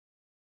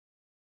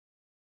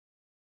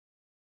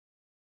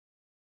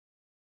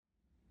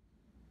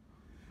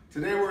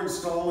Today we're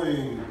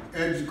installing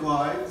edge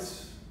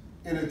glides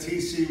in a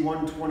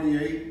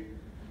TC128.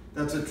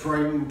 That's a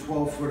Triton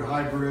 12-foot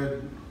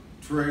hybrid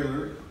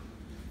trailer.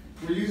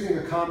 We're using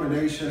a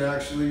combination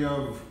actually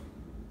of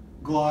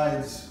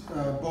glides,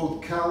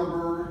 both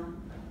caliber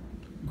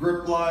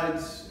grip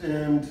glides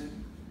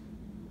and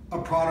a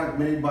product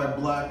made by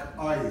Black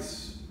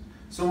Ice.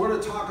 So we're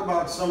going to talk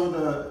about some of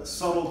the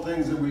subtle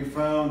things that we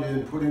found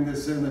in putting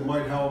this in that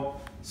might help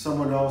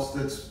someone else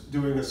that's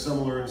doing a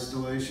similar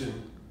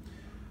installation.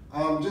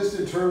 Just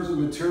in terms of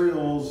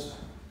materials,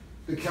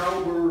 the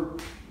caliber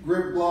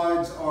grip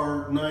glides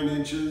are 9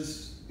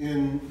 inches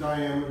in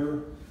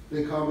diameter.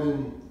 They come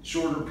in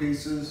shorter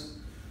pieces,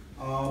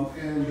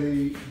 and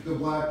the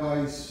Black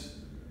Ice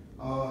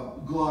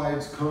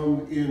glides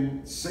come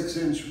in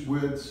 6-inch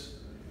widths.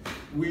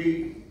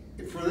 We,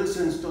 for this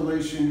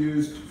installation,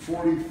 used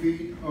 40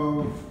 feet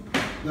of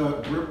the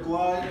grip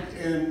glide,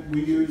 and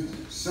we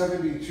used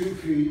 72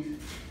 feet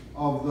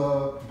of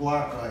the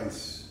Black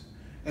Ice.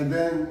 And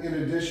then, in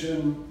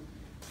addition,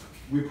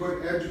 we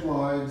put edge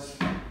glides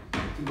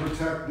to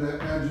protect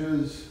the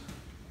edges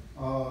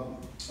of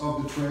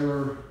the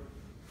trailer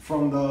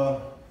from the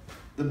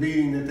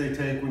beating that they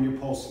take when you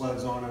pull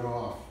sleds on and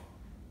off.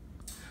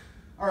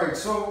 All right,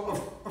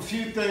 so a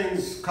few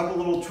things, a couple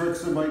little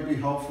tricks that might be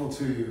helpful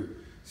to you.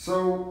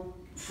 So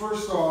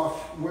first off,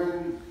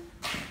 when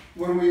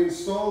we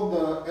installed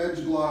the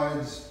edge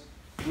glides,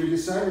 we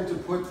decided to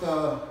put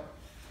the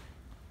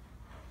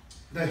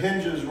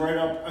hinges right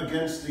up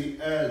against the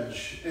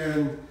edge,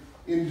 and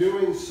in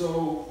doing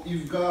so,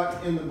 you've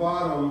got in the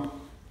bottom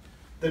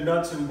the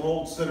nuts and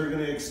bolts that are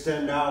going to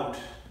extend out.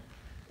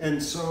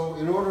 And so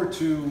in order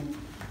to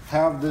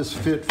have this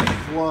fit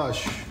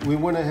flush, we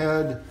went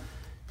ahead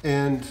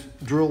and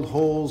drilled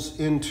holes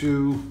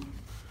into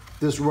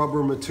this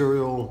rubber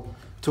material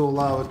to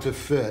allow it to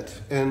fit.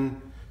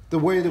 And the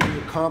way that we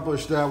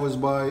accomplished that was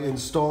by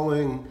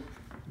installing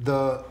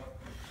the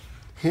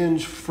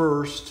hinge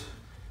first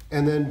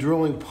and then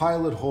drilling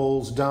pilot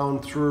holes down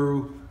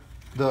through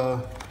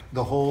the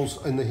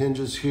holes in the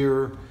hinges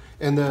here,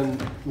 and then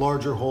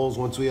larger holes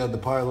once we had the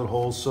pilot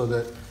holes so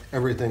that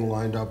everything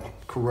lined up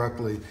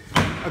correctly.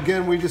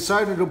 Again, we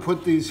decided to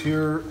put these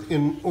here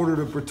in order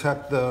to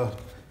protect the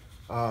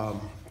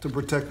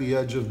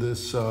edge of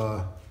this,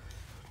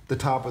 the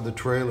top of the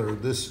trailer.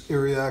 This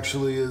area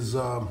actually is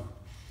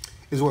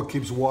what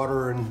keeps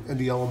water and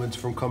the elements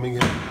from coming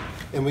in,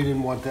 and we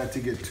didn't want that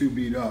to get too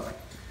beat up.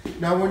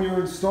 Now, when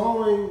you're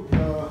installing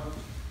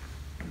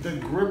the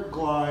grip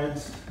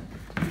glides,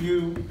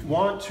 you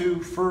want to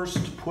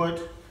first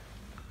put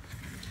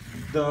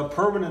the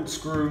permanent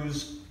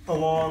screws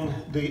along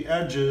the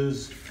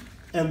edges,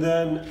 and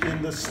then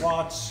in the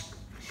slots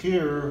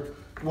here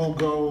will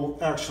go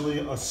actually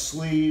a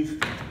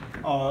sleeve,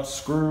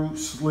 screw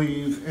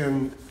sleeve,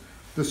 and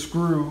the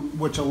screw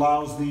which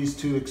allows these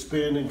to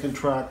expand and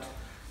contract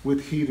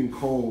with heat and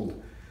cold.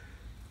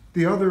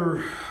 The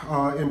other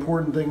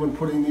important thing when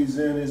putting these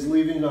in is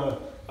leaving a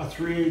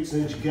 3/8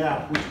 inch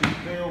gap, which we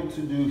failed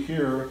to do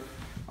here,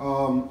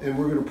 and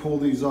we're going to pull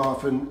these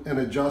off and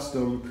adjust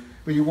them.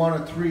 But you want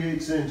a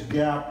 3/8 inch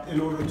gap in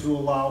order to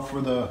allow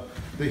for the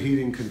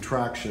heating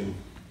contraction.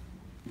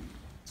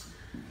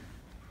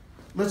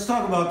 Let's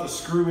talk about the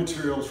screw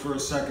materials for a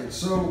second.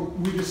 So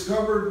we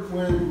discovered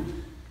when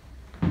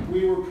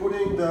we were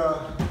putting the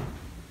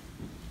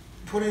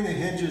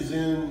hinges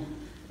in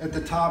at the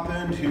top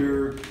end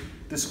here,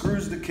 the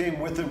screws that came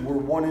with it were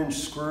 1-inch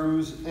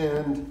screws,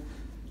 and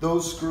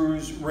those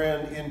screws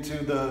ran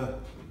into the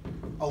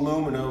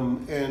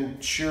aluminum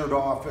and sheared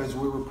off as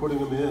we were putting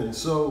them in.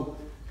 So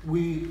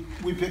we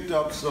picked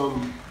up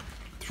some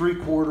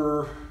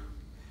 3/4,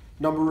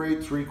 number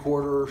 8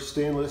 3/4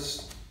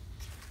 stainless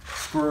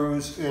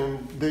screws,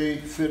 and they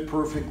fit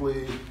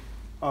perfectly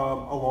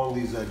along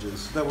these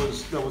edges. That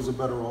was a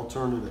better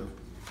alternative.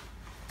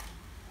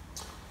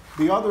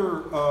 The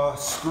other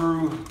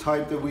screw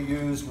type that we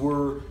used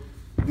were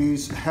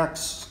these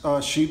hex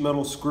sheet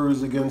metal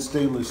screws against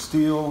stainless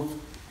steel,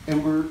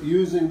 and we're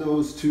using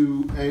those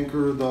to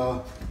anchor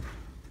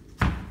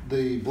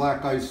the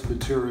Black Ice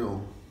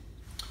material.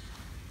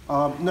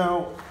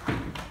 Now,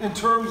 in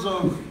terms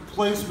of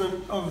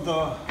placement of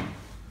the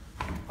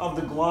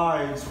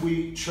glides,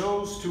 we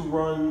chose to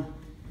run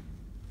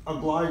a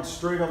glide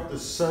straight up the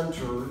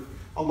center.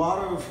 A lot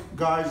of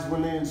guys,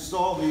 when they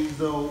install these,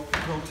 they'll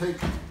take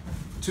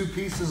 2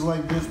 pieces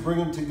like this, bring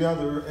them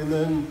together, and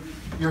then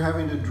you're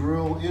having to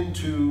drill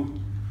into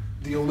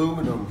the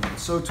aluminum.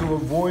 So to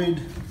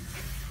avoid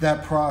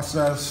that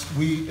process,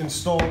 we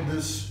installed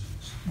this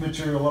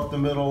material up the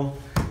middle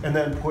and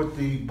then put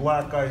the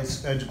Black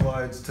Ice edge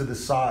glides to the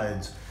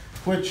sides,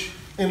 which,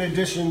 in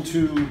addition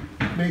to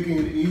making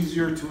it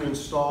easier to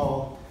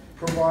install,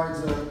 provides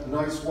a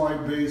nice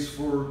wide base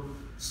for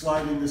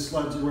sliding the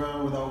sleds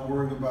around without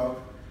worrying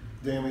about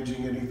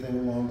damaging anything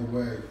along the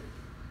way.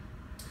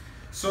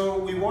 So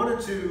we wanted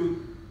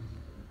to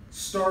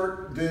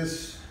start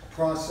this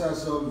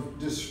process of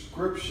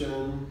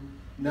description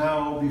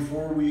now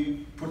before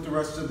we put the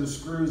rest of the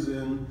screws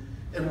in,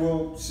 And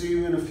we'll see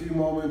you in a few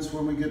moments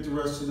when we get the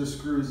rest of the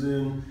screws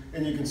in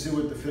and you can see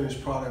what the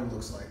finished product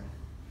looks like.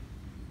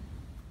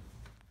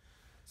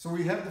 So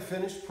we have the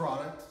finished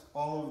product,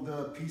 all of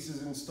the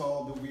pieces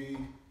installed that we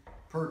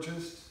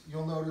purchased.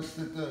 You'll notice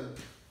that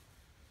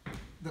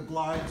the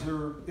glides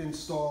are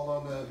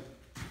installed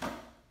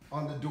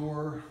on the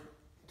door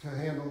to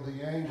handle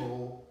the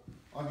angle.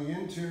 On the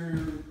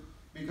interior,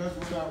 because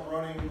we're not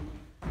running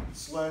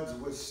sleds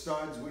with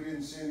studs, we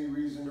didn't see any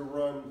reason to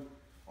run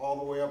all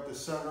the way up the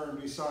center,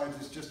 and besides,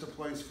 it's just a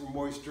place for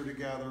moisture to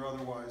gather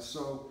otherwise.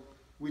 So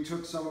we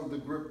took some of the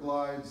grip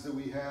glides that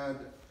we had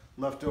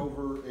left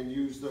over and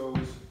used those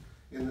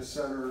in the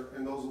center,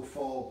 and those will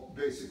fall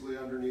basically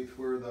underneath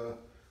where the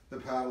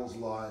paddles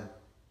lie.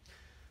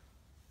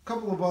 A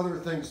couple of other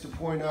things to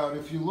point out.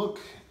 If you look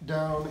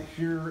down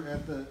here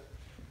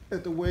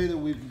at the way that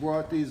we've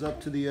brought these up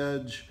to the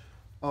edge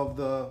of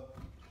the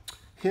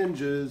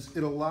hinges,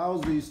 it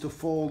allows these to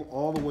fold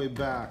all the way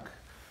back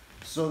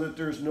so that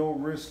there's no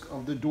risk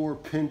of the door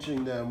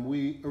pinching them.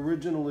 We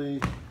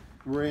originally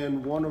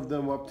ran one of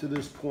them up to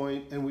this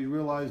point and we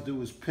realized it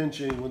was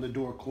pinching when the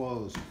door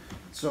closed.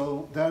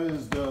 So that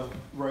is the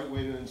right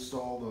way to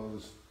install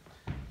those.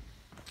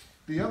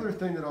 The other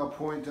thing that I'll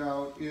point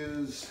out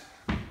is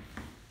the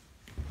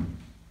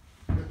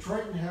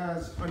Triton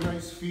has a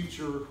nice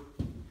feature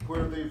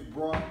where they've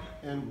brought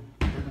in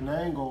at an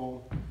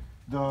angle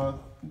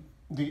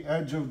the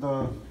edge of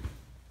the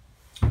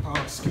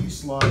ski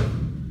slide,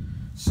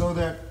 so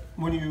that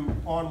when you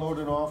unload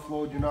and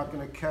offload, you're not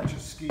going to catch a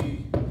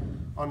ski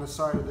on the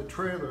side of the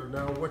trailer.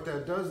 Now what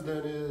that does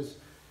then is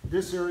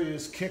this area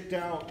is kicked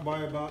out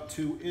by about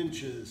 2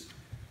 inches,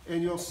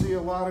 and you'll see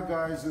a lot of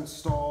guys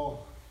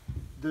install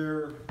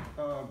their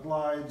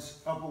glides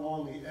up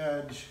along the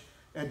edge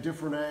at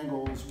different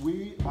angles.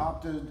 We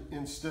opted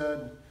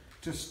instead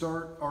to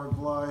start our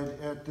glide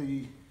at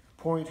the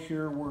point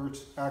here where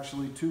it's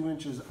actually 2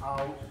 inches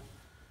out,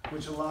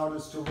 which allowed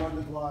us to run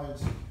the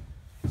glides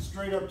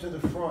straight up to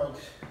the front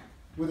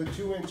with a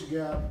 2-inch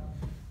gap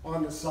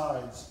on the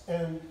sides.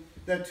 And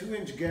that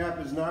 2-inch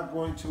gap is not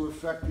going to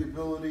affect the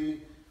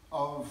ability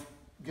of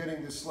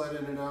getting the sled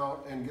in and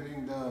out and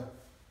getting the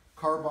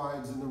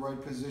carbides in the right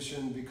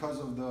position because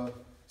of the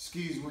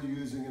skis we're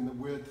using and the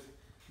width.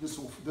 This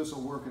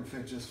will work and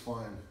fit just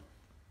fine.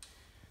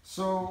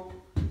 So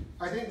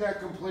I think that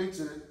completes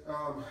it.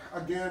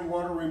 Again,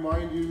 want to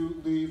remind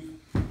you, leave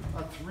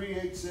a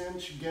 3/8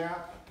 inch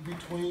gap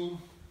between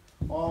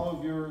all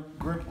of your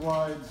grip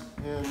glides,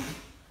 and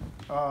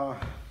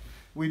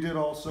we did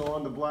also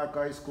on the black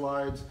ice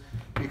glides,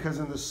 because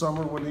in the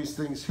summer when these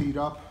things heat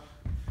up,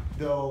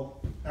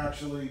 they'll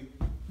actually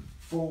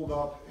fold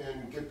up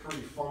and get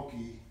pretty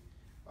funky.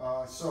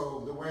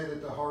 So the way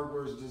that the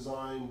hardware is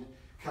designed,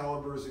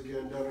 Caliber's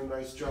again done a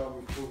nice job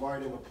of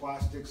providing a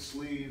plastic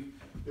sleeve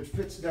that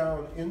fits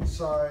down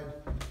inside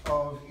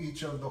of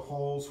each of the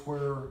holes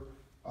where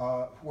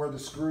the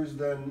screws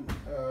then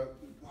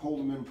hold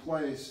them in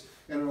place,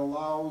 and it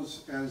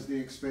allows, as the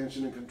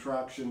expansion and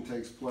contraction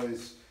takes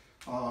place,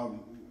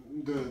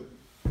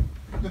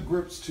 the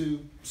grips to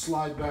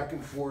slide back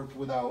and forth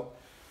without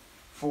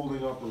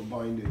folding up or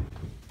binding.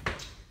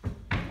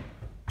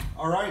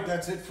 All right,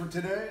 that's it for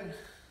today.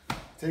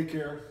 Take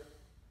care.